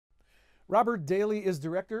Robert Daly is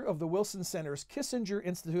director of the Wilson Center's Kissinger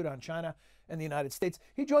Institute on China and the United States.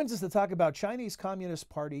 He joins us to talk about Chinese Communist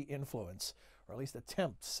Party influence, or at least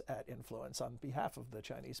attempts at influence on behalf of the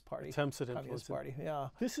Chinese Party. Attempts at Communist influence. Party, yeah.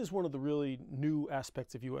 This is one of the really new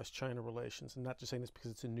aspects of U.S. China relations. I'm not just saying this because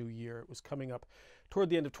it's a new year. It was coming up toward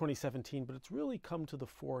the end of 2017, but it's really come to the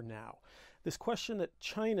fore now. This question that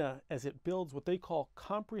China, as it builds what they call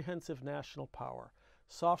comprehensive national power,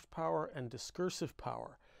 soft power and discursive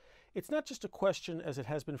power, it's not just a question, as it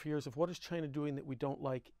has been for years, of what is China doing that we don't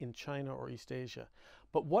like in China or East Asia,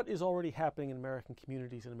 but what is already happening in American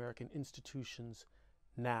communities and American institutions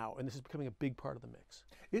now. And this is becoming a big part of the mix.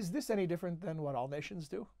 Is this any different than what all nations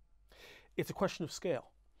do? It's a question of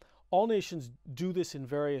scale. All nations do this in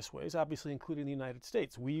various ways, obviously including the United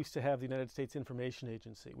States. We used to have the United States Information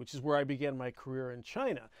Agency, which is where I began my career in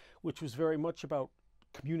China, which was very much about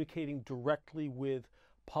communicating directly with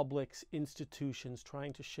publics, institutions,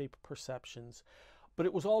 trying to shape perceptions. But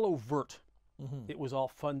it was all overt. It was all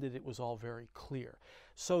funded. It was all very clear.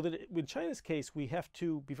 So that in China's case, we have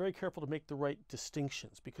to be very careful to make the right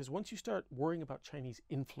distinctions, because once you start worrying about Chinese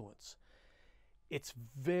influence, it's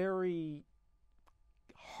very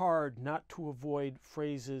hard not to avoid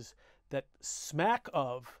phrases that smack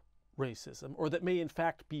of racism or that may in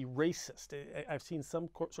fact be racist. I've seen some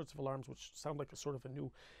sorts of alarms which sound like a sort of a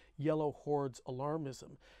new yellow hordes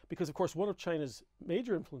alarmism, because of course one of China's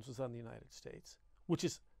major influences on the United States, which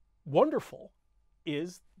is wonderful,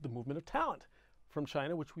 is the movement of talent from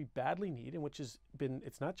China, which we badly need, and which has been,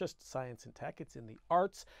 it's not just science and tech, it's in the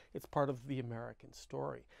arts, it's part of the American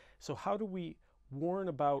story. So how do we warn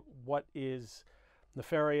about what is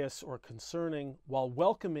nefarious or concerning while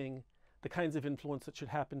welcoming the kinds of influence that should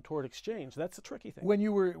happen toward exchange? That's a tricky thing. When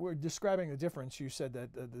you were describing the difference, you said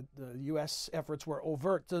that the U.S. efforts were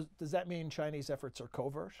overt. Does that mean Chinese efforts are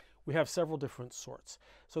covert? We have several different sorts.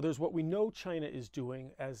 So there's what we know China is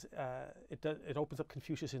doing as it opens up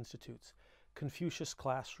Confucius Institutes, Confucius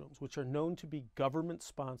classrooms, which are known to be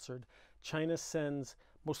government-sponsored. China sends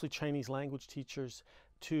mostly Chinese language teachers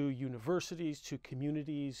to universities, to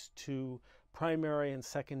communities, to primary and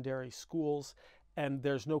secondary schools, and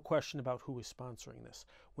there's no question about who is sponsoring this.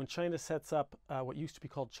 When China sets up what used to be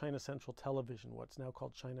called China Central Television, what's now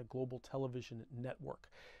called China Global Television Network,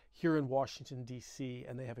 here in Washington, D.C.,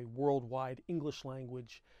 and they have a worldwide English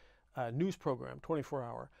language news program,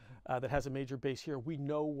 24-hour, that has a major base here, we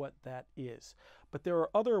know what that is. But there are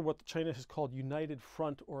other, what China has called United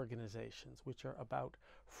Front organizations, which are about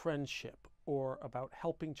friendship or about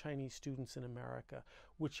helping Chinese students in America,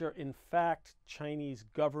 which are in fact Chinese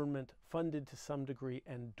government funded to some degree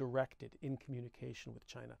and directed in communication with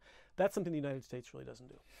China. That's something the United States really doesn't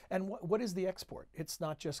do. And what is the export? It's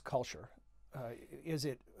not just culture. Is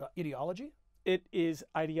it ideology? It is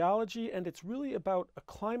ideology, and it's really about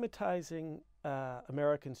acclimatizing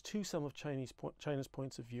Americans to some of China's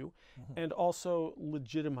points of view, and also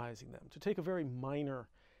legitimizing them. To take a very minor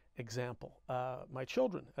example, my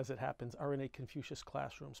children, as it happens, are in a Confucius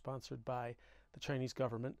classroom sponsored by the Chinese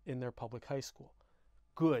government in their public high school.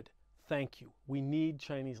 Good, thank you. We need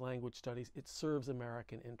Chinese language studies. It serves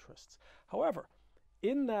American interests. However,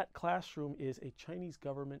 in that classroom is a Chinese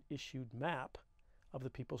government-issued map of the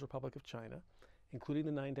People's Republic of China, including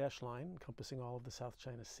the 9-dash line encompassing all of the South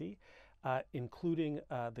China Sea, including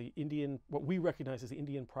the Indian, what we recognize as the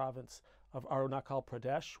Indian province of Arunachal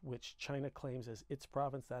Pradesh, which China claims as its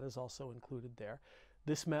province. That is also included there.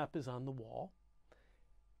 This map is on the wall.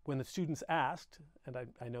 When the students asked, and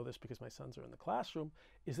I know this because my sons are in the classroom,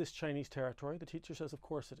 is this Chinese territory? The teacher says, of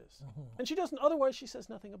course it is. And she doesn't, otherwise she says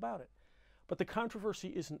nothing about it. But the controversy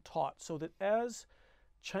isn't taught, so that as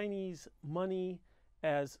Chinese money,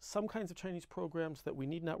 as some kinds of Chinese programs that we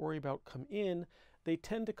need not worry about come in, they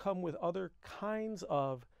tend to come with other kinds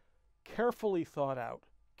of carefully thought out,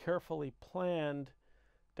 carefully planned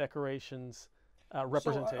decorations,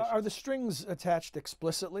 representations. So are the strings attached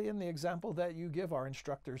explicitly in the example that you give? Are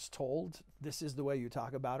instructors told this is the way you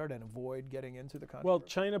talk about it and avoid getting into the controversy? Well,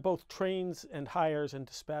 China both trains and hires and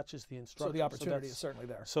dispatches the instructors. So the opportunity is certainly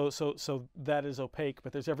there. So that is opaque,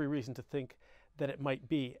 but there's every reason to think that it might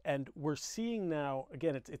be. And we're seeing now,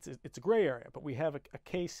 again, it's a gray area, but we have a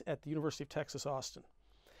case at the University of Texas, Austin,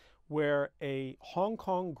 where a Hong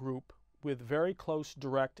Kong group with very close,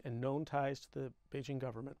 direct, and known ties to the Beijing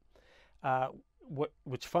government,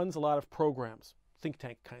 which funds a lot of programs, think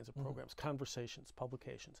tank kinds of programs, conversations,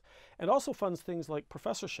 publications, and also funds things like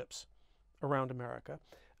professorships around America.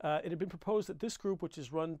 It had been proposed that this group, which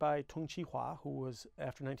is run by Tung Chee-hwa, who was,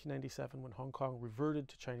 after 1997, when Hong Kong reverted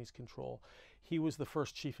to Chinese control, he was the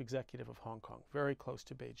first chief executive of Hong Kong, very close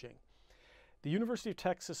to Beijing. The University of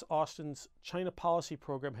Texas Austin's China policy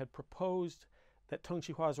program had proposed that Teng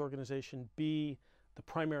Qihua's organization be the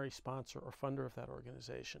primary sponsor or funder of that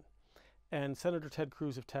organization. And Senator Ted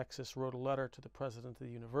Cruz of Texas wrote a letter to the president of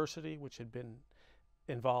the university, which had been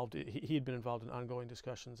involved, he had been involved in ongoing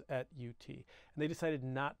discussions at UT. And they decided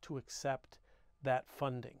not to accept that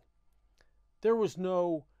funding. There was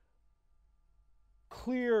no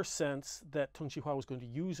clear sense that Teng Qiuhua was going to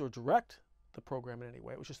use or direct the program in any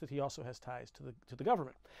way. It was just that he also has ties to the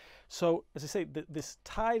government. So, as I say, this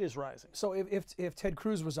tide is rising. So if Ted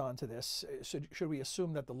Cruz was onto this, should we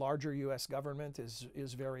assume that the larger U.S. government is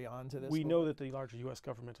very onto this? We know that the larger U.S.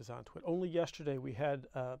 government is onto it. Only yesterday we had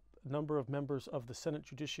a number of members of the Senate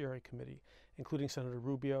Judiciary Committee, including Senator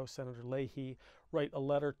Rubio, Senator Leahy, write a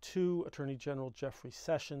letter to Attorney General Jeffrey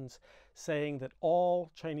Sessions saying that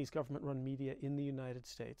all Chinese government-run media in the United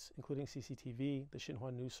States, including CCTV, the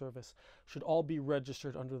Xinhua News Service, should all be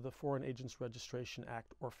registered under the Foreign Agents Registration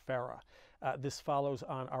Act, or FARA. This follows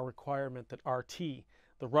on our requirement that RT,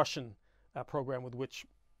 the Russian program with which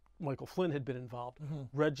Michael Flynn had been involved,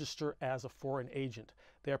 register as a foreign agent.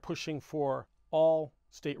 They are pushing for all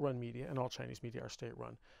state-run media, and all Chinese media are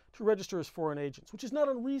state-run, to register as foreign agents, which is not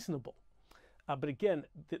unreasonable. But again,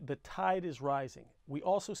 the tide is rising. We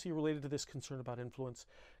also see, related to this concern about influence,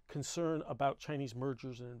 concern about Chinese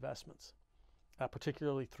mergers and investments,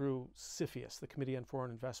 particularly through CFIUS, the Committee on Foreign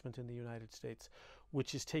Investment in the United States,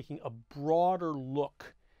 which is taking a broader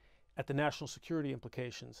look at the national security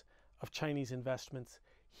implications of Chinese investments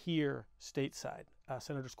here stateside.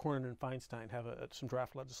 Senators Cornyn and Feinstein have some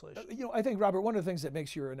draft legislation. You know, I think, Robert, one of the things that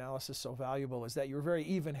makes your analysis so valuable is that you're a very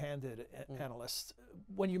even-handed analyst.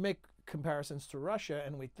 When you make comparisons to Russia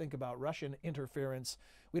and we think about Russian interference,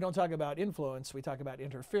 we don't talk about influence, we talk about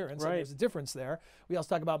interference, and there's a difference there. We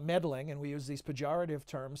also talk about meddling, and we use these pejorative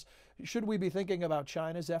terms. Should we be thinking about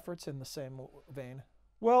China's efforts in the same vein?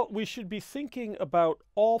 Well, we should be thinking about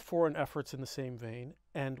all foreign efforts in the same vein,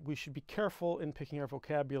 and we should be careful in picking our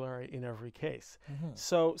vocabulary in every case.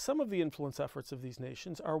 So some of the influence efforts of these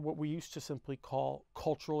nations are what we used to simply call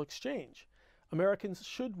cultural exchange. Americans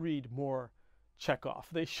should read more Chekhov.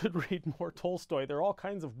 They should read more Tolstoy. There are all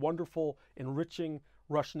kinds of wonderful, enriching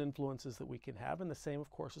Russian influences that we can have, and the same,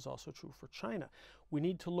 of course, is also true for China. We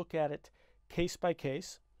need to look at it case by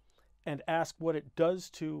case and ask what it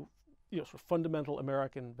does to sort of fundamental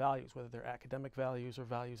American values, whether they're academic values or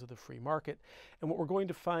values of the free market. And what we're going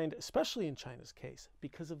to find, especially in China's case,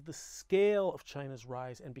 because of the scale of China's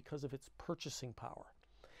rise and because of its purchasing power,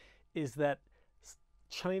 is that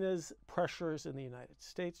China's pressures in the United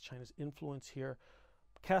States, China's influence here,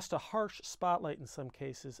 cast a harsh spotlight in some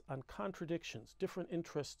cases on contradictions, different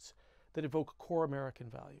interests that evoke core American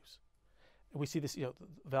values. And we see this,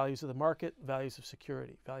 values of the market, values of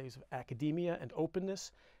security, values of academia and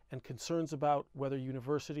openness, and concerns about whether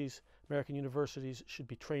American universities should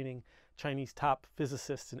be training Chinese top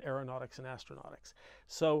physicists in aeronautics and astronautics.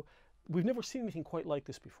 So we've never seen anything quite like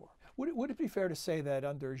this before. Would it be fair to say that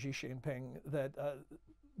under Xi Jinping that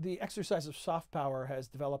the exercise of soft power has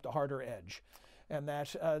developed a harder edge, and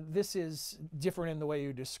that this is different in the way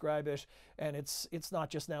you describe it, and it's not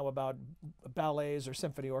just now about ballets or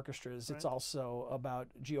symphony orchestras, it's also about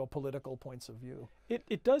geopolitical points of view?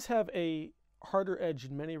 It does have a harder edge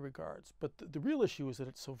in many regards, but the real issue is that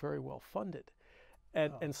it's so very well funded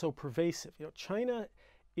and so pervasive. China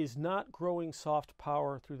is not growing soft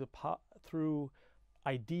power through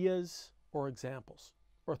ideas or examples,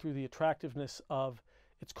 or through the attractiveness of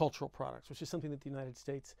its cultural products, which is something that the United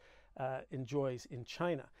States enjoys in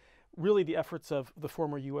China. Really, the efforts of the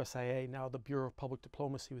former USIA, now the Bureau of Public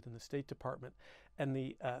Diplomacy within the State Department, and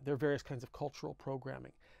their various kinds of cultural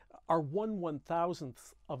programming are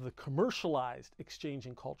 1/1000th of the commercialized exchange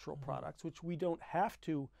in cultural products, which we don't have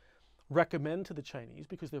to recommend to the Chinese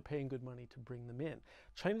because they're paying good money to bring them in.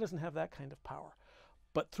 China doesn't have that kind of power.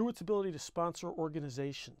 But through its ability to sponsor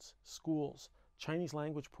organizations, schools, Chinese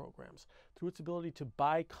language programs, through its ability to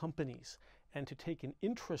buy companies and to take an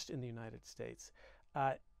interest in the United States,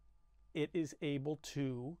 it is able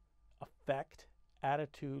to affect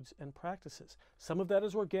attitudes and practices. Some of that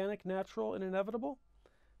is organic, natural, and inevitable,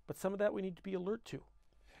 but some of that we need to be alert to.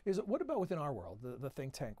 What about within our world, the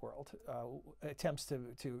think tank world, attempts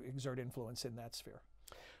to exert influence in that sphere?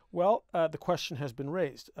 Well, the question has been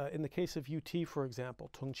raised. In the case of UT, for example,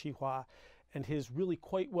 Teng Qiuhua and his really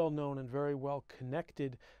quite well-known and very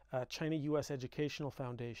well-connected China-U.S. Educational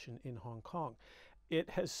Foundation in Hong Kong. It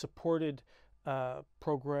has supported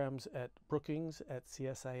programs at Brookings, at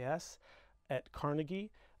CSIS, at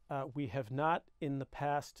Carnegie. We have not in the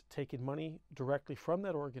past taken money directly from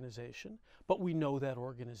that organization, but we know that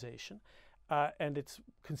organization. and it's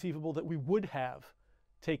conceivable that we would have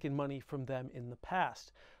taken money from them in the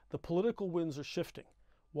past. The political winds are shifting.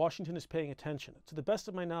 Washington is paying attention. To the best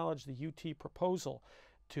of my knowledge, the UT proposal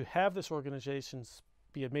to have this organization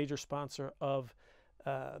be a major sponsor of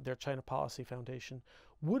their China Policy Foundation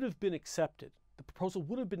would have been accepted. The proposal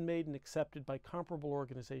would have been made and accepted by comparable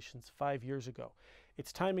organizations 5 years ago.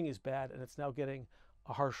 Its timing is bad, and it's now getting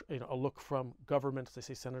a harsh, a look from government. As I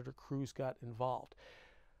say, Senator Cruz got involved.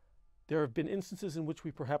 There have been instances in which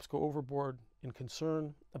we perhaps go overboard in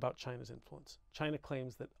concern about China's influence. China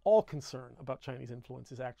claims that all concern about Chinese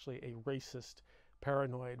influence is actually a racist,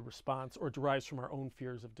 paranoid response or derives from our own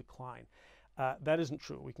fears of decline. That isn't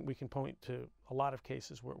true. We can point to a lot of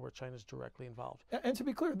cases where China is directly involved. And to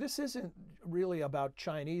be clear, this isn't really about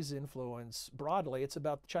Chinese influence broadly. It's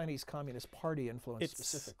about the Chinese Communist Party influence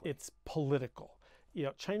specifically. It's political.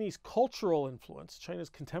 Chinese cultural influence, China's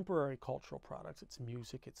contemporary cultural products, its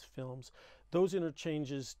music, its films, those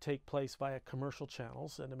interchanges take place via commercial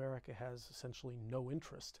channels, and America has essentially no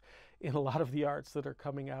interest in a lot of the arts that are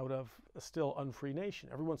coming out of a still unfree nation.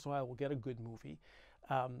 Every once in a while we'll get a good movie,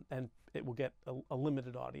 and it will get a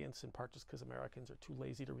limited audience, in part just because Americans are too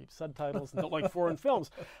lazy to read subtitles and don't like foreign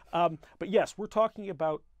films. But yes, we're talking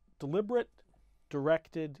about deliberate,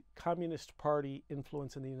 directed Communist Party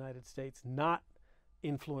influence in the United States, not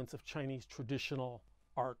influence of Chinese traditional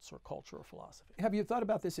arts or culture or philosophy. Have you thought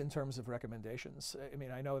about this in terms of recommendations? I mean,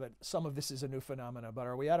 I know that some of this is a new phenomena, but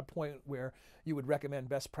are we at a point where you would recommend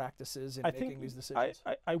best practices in making these decisions?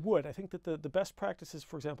 I would. I think that the best practices,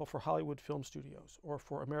 for example, for Hollywood film studios or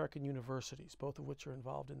for American universities, both of which are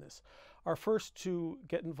involved in this, are first to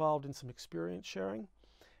get involved in some experience sharing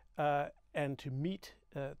and to meet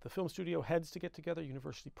the film studio heads to get together,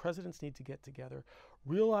 university presidents need to get together,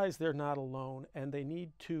 realize they're not alone, and they need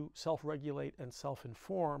to self-regulate and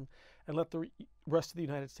self-inform and let the rest of the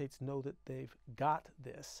United States know that they've got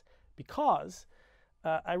this. Because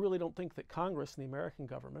I really don't think that Congress and the American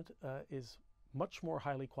government is much more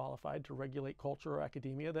highly qualified to regulate culture or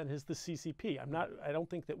academia than is the CCP. I don't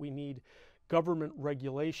think that we need government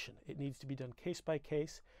regulation. It needs to be done case by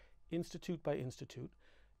case, institute by institute.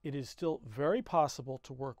 It is still very possible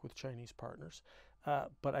to work with Chinese partners,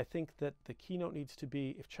 but I think that the keynote needs to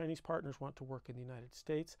be, if Chinese partners want to work in the United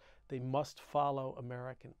States, they must follow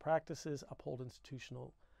American practices, uphold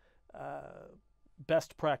institutional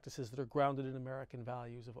best practices that are grounded in American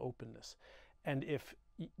values of openness. And if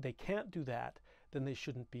they can't do that, then they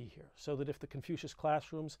shouldn't be here. So that if the Confucius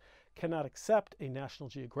classrooms cannot accept a National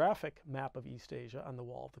Geographic map of East Asia on the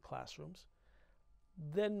wall of the classrooms,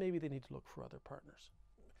 then maybe they need to look for other partners.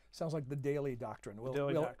 Sounds like the Daly doctrine.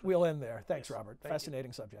 We'll end there. Thanks, yes, Robert.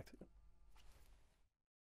 Fascinating subject.